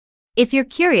If you're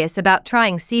curious about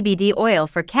trying CBD oil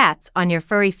for cats on your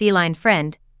furry feline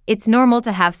friend, it's normal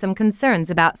to have some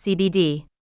concerns about CBD.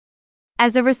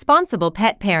 As a responsible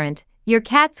pet parent, your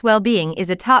cat's well-being is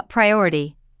a top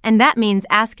priority, and that means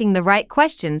asking the right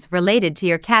questions related to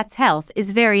your cat's health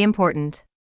is very important.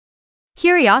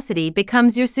 Curiosity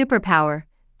becomes your superpower,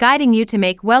 guiding you to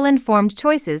make well-informed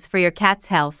choices for your cat's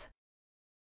health.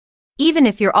 Even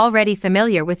if you're already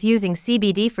familiar with using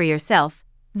CBD for yourself,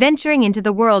 venturing into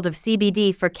the world of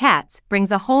CBD for cats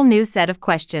brings a whole new set of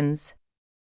questions.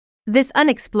 This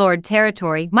unexplored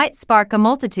territory might spark a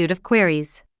multitude of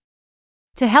queries.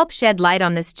 To help shed light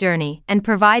on this journey and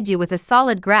provide you with a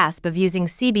solid grasp of using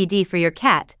CBD for your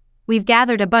cat, we've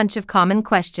gathered a bunch of common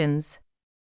questions.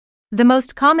 The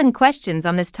most common questions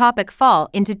on this topic fall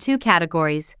into two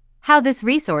categories: how this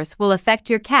resource will affect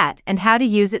your cat and how to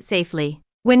use it safely.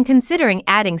 When considering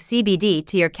adding CBD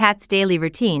to your cat's daily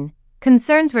routine,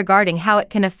 concerns regarding how it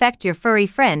can affect your furry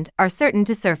friend are certain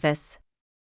to surface.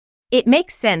 It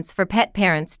makes sense for pet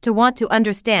parents to want to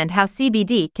understand how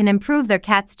CBD can improve their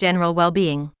cat's general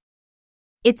well-being.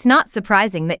 It's not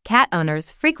surprising that cat owners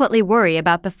frequently worry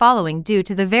about the following due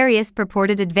to the various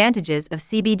purported advantages of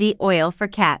CBD oil for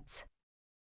cats.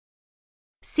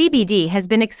 CBD has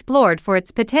been explored for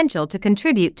its potential to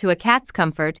contribute to a cat's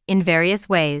comfort in various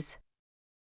ways.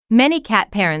 Many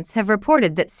cat parents have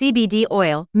reported that CBD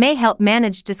oil may help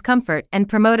manage discomfort and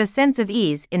promote a sense of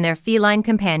ease in their feline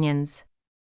companions.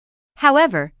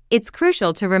 However, it's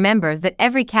crucial to remember that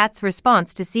every cat's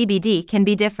response to CBD can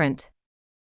be different.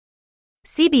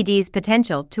 CBD's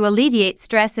potential to alleviate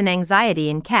stress and anxiety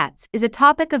in cats is a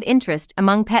topic of interest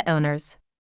among pet owners.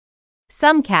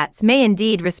 Some cats may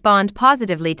indeed respond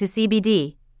positively to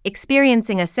CBD,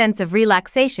 experiencing a sense of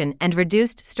relaxation and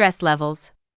reduced stress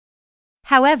levels.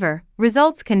 However,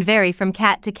 results can vary from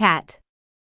cat to cat.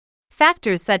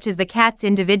 Factors such as the cat's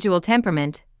individual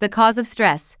temperament, the cause of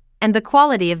stress, and the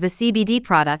quality of the CBD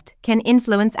product can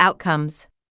influence outcomes.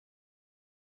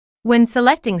 When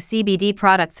selecting CBD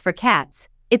products for cats,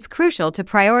 it's crucial to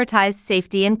prioritize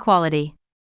safety and quality.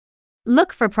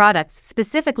 Look for products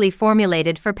specifically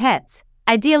formulated for pets,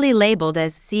 ideally labeled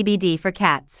as CBD for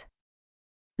cats.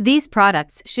 These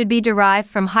products should be derived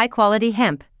from high-quality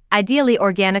hemp, ideally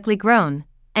organically grown,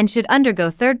 and should undergo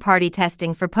third-party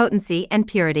testing for potency and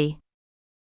purity.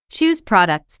 Choose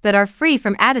products that are free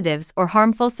from additives or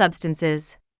harmful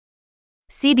substances.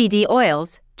 CBD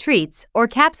oils, treats, or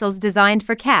capsules designed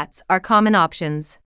for cats are common options.